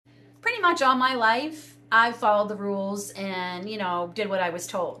much all my life, I followed the rules and, you know, did what I was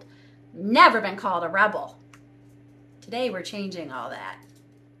told. Never been called a rebel. Today we're changing all that.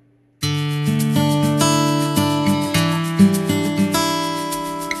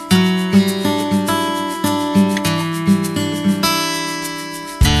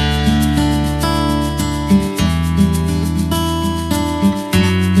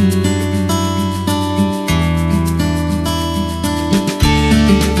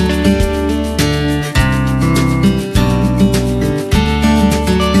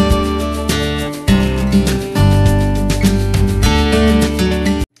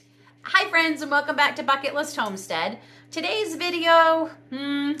 Welcome back to Bucket List Homestead. Today's video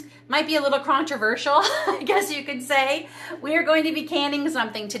might be a little controversial, I guess you could say. We are going to be canning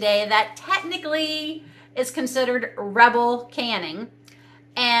something today that technically is considered rebel canning.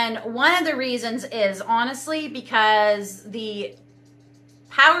 And one of the reasons is honestly because the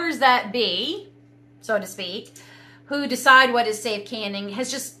powers that be, so to speak, who decide what is safe canning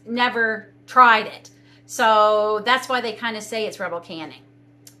has just never tried it. So that's why they kind of say it's rebel canning.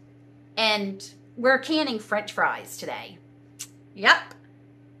 And we're canning French fries today. Yep.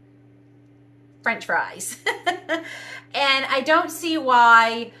 French fries. And I don't see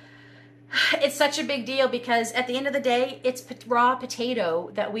why it's such a big deal, because at the end of the day, it's raw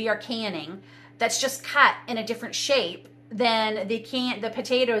potato that we are canning that's just cut in a different shape than the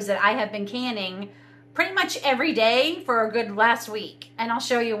potatoes that I have been canning pretty much every day for a good last week. And I'll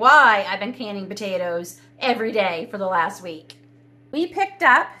show you why I've been canning potatoes every day for the last week. We picked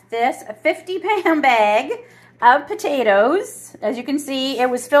up this 50-pound bag of potatoes. As you can see, it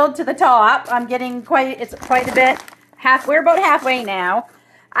was filled to the top. I'm getting it's quite a bit. We're about halfway now.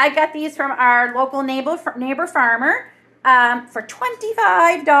 I got these from our local neighbor farmer for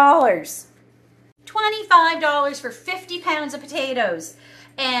 $25. $25 for 50 pounds of potatoes.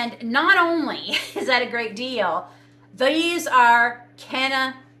 And not only is that a great deal, these are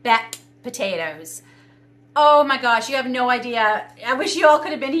Kennebec potatoes. Oh my gosh, you have no idea. I wish you all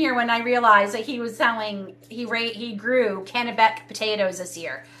could have been here when I realized that he was selling, he grew Kennebec potatoes this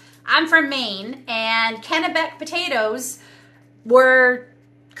year. I'm from Maine, and Kennebec potatoes were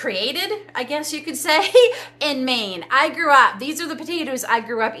created, I guess you could say, in Maine. These are the potatoes I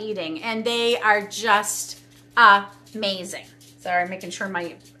grew up eating, and they are just amazing. Sorry, making sure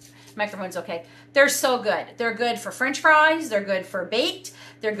my microphone's okay. They're so good. They're good for French fries, they're good for baked,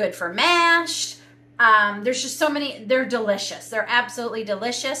 they're good for mashed. There's just so many. They're delicious. They're absolutely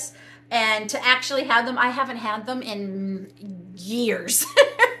delicious. And to actually have them, I haven't had them in years.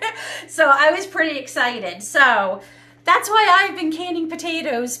 So I was pretty excited. So that's why I've been canning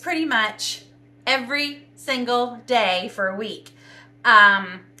potatoes pretty much every single day for a week.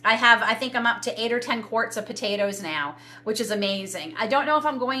 I think I'm up to 8 or 10 quarts of potatoes now, which is amazing. I don't know if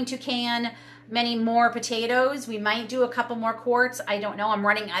I'm going to can many more potatoes. We might do a couple more quarts. I don't know. I'm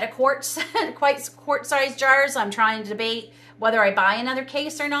running out of quarts, quart-sized jars. I'm trying to debate whether I buy another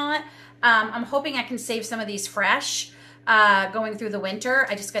case or not. I'm hoping I can save some of these fresh going through the winter.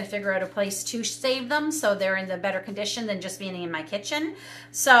 I just got to figure out a place to save them so they're in the better condition than just being in my kitchen.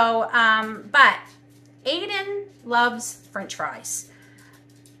 So, but Aiden loves French fries.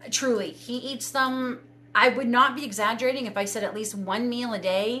 Truly, he eats them. I would not be exaggerating if I said at least one meal a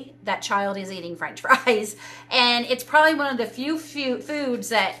day that child is eating French fries. And it's probably one of the few foods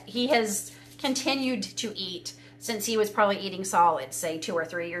that he has continued to eat since he was probably eating solids, say 2 or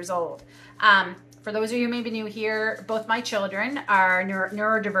 3 years old. For those of you who may be new here, both my children are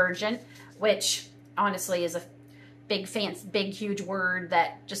neurodivergent, which honestly is a big, huge word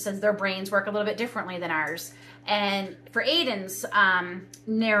that just says their brains work a little bit differently than ours. And for Aiden's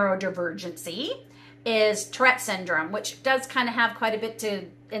neurodivergency is Tourette syndrome, which does kind of have quite a bit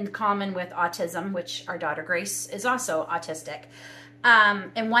in common with autism, which our daughter Grace is also autistic.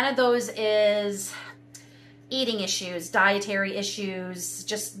 And one of those is eating issues, dietary issues,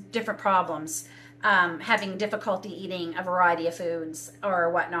 just different problems, having difficulty eating a variety of foods or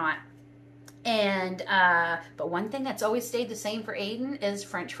whatnot. And but one thing that's always stayed the same for Aiden is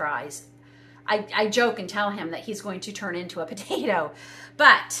French fries. I joke and tell him that he's going to turn into a potato,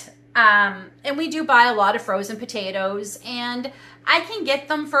 but and we do buy a lot of frozen potatoes, and I can get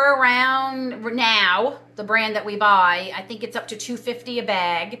them for around, now, the brand that we buy, I think it's up to $2.50 a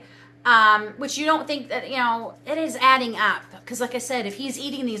bag, which you don't think that, you know, it is adding up. Because like I said, if he's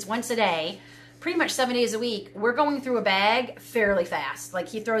eating these once a day, pretty much 7 days a week, we're going through a bag fairly fast. Like,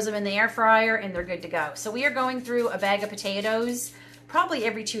 he throws them in the air fryer and they're good to go. So we are going through a bag of potatoes probably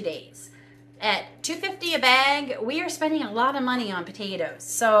every 2 days. At $2.50 a bag, we are spending a lot of money on potatoes.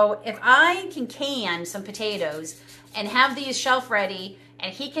 So if I can some potatoes and have these shelf ready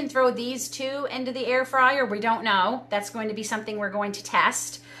and he can throw these two into the air fryer. We don't know. That's going to be something we're going to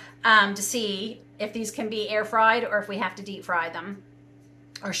test to see if these can be air fried or if we have to deep fry them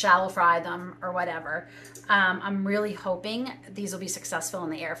or shallow fry them or whatever. I'm really hoping these will be successful in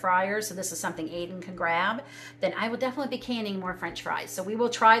the air fryer, so this is something Aiden can grab. Then I will definitely be canning more French fries. So we will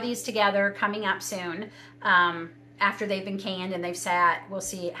try these together coming up soon. After they've been canned and they've sat, we'll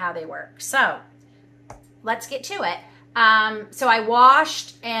see how they work. So let's get to it. So I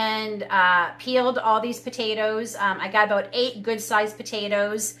washed and peeled all these potatoes. I got about 8 good sized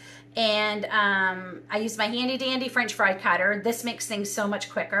potatoes, and I used my handy dandy French fry cutter. This makes things so much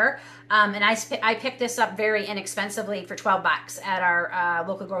quicker. And I picked this up very inexpensively for 12 bucks at our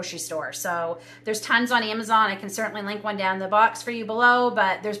local grocery store. So there's tons on Amazon. I can certainly link one down in the box for you below,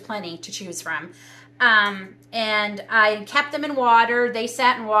 but there's plenty to choose from. And I kept them in water. They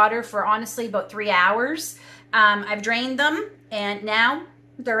sat in water for honestly about 3 hours. I've drained them and now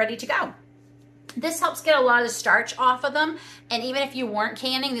they're ready to go. This helps get a lot of the starch off of them. And even if you weren't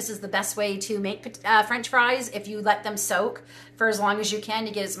canning, this is the best way to make French fries. If you let them soak for as long as you can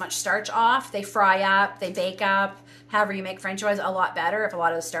to get as much starch off, they fry up, they bake up. However you make French fries, a lot better if a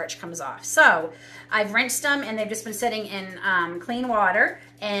lot of the starch comes off. So I've rinsed them and they've just been sitting in clean water.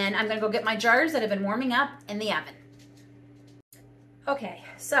 And I'm gonna go get my jars that have been warming up in the oven. Okay,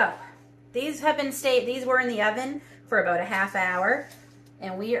 so these were in the oven for about a half hour.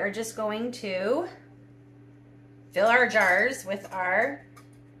 And we are just going to fill our jars with our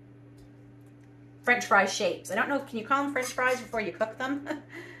French fry shapes. I don't know, can you call them French fries before you cook them?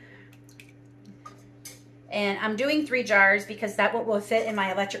 And I'm doing 3 jars because that will fit in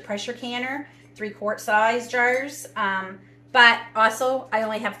my electric pressure canner, 3-quart size jars. But also I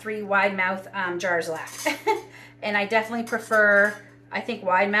only have 3 wide mouth jars left. And I definitely prefer, I think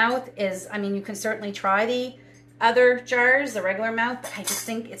wide mouth is, I mean, you can certainly try the other jars, the regular mouth, but I just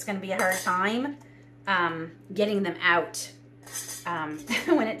think it's going to be a hard time getting them out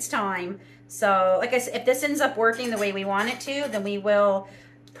when it's time. So like I said, if this ends up working the way we want it to, then we will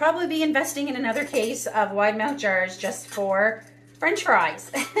probably be investing in another case of wide mouth jars just for French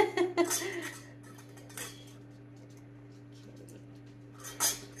fries.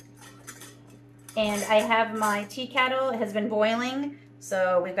 And I have my tea kettle, it has been boiling.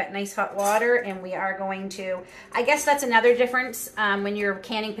 So we've got nice hot water and we are going to, I guess that's another difference. When you're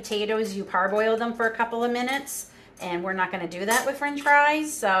canning potatoes, you parboil them for a couple of minutes, and we're not going to do that with French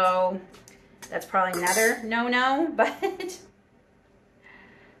fries. So that's probably another no-no, but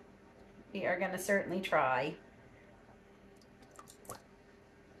we are going to certainly try.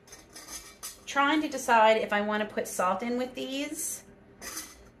 Trying to decide if I want to put salt in with these.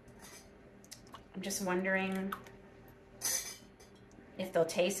 I'm just wondering if they'll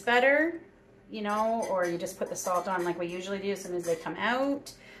taste better, you know, or you just put the salt on like we usually do as soon as they come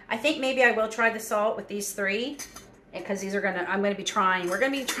out. I think maybe I will try the salt with these 3 because these are we're gonna be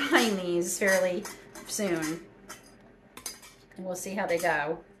trying these fairly soon. And we'll see how they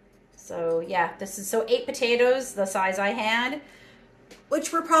go. So yeah, so 8 potatoes, the size I had,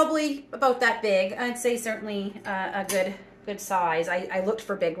 which were probably about that big. I'd say certainly a good size. I looked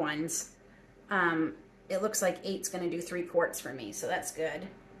for big ones. It looks like 8's going to do 3 quarts for me, so that's good.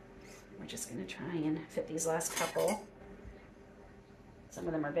 We're just going to try and fit these last couple. Some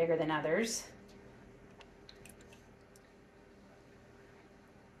of them are bigger than others.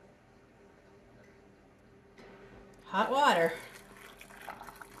 Hot water.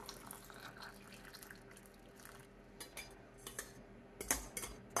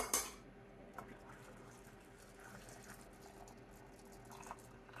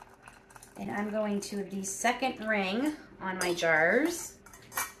 And I'm going to the second ring on my jars.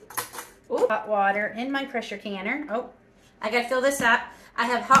 Ooh, hot water in my pressure canner. Oh, I gotta fill this up. I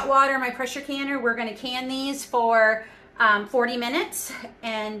have hot water in my pressure canner. We're gonna can these for 40 minutes.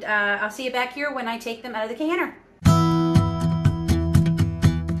 And I'll see you back here when I take them out of the canner.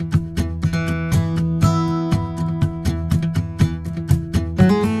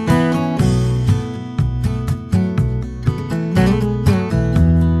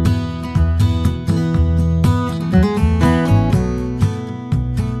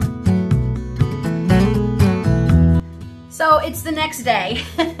 So it's the next day.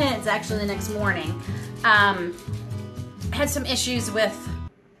 It's actually the next morning. Had some issues with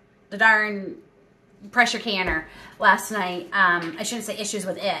the darn pressure canner last night. I shouldn't say issues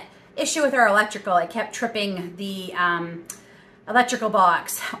with it. Issue with our electrical. I kept tripping the electrical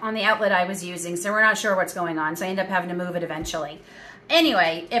box on the outlet I was using, so we're not sure what's going on. So I ended up having to move it eventually.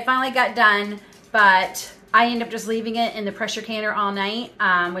 Anyway, it finally got done, but I end up just leaving it in the pressure canner all night,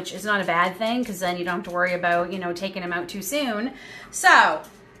 which is not a bad thing because then you don't have to worry about, you know, taking them out too soon. So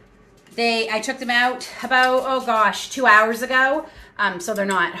I took them out about, oh gosh, 2 hours ago. So they're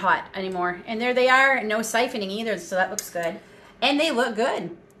not hot anymore. And there they are, no siphoning either, so that looks good. And they look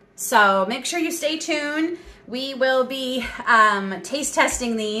good. So make sure you stay tuned. We will be taste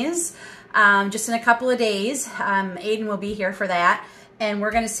testing these just in a couple of days. Aiden will be here for that. And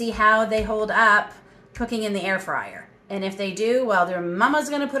we're gonna see how they hold up cooking in the air fryer. And if they do, well, their mama's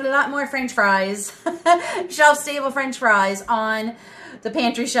gonna put a lot more French fries, shelf-stable French fries on the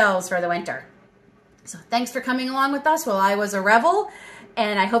pantry shelves for the winter. So thanks for coming along with us while I was a rebel.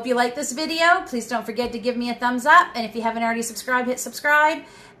 And I hope you liked this video. Please don't forget to give me a thumbs up. And if you haven't already subscribed, hit subscribe.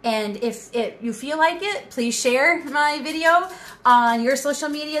 And if you feel like it, please share my video on your social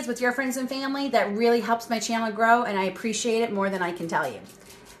medias with your friends and family. That really helps my channel grow, and I appreciate it more than I can tell you.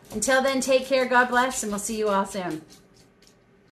 Until then, take care, God bless, and we'll see you all soon.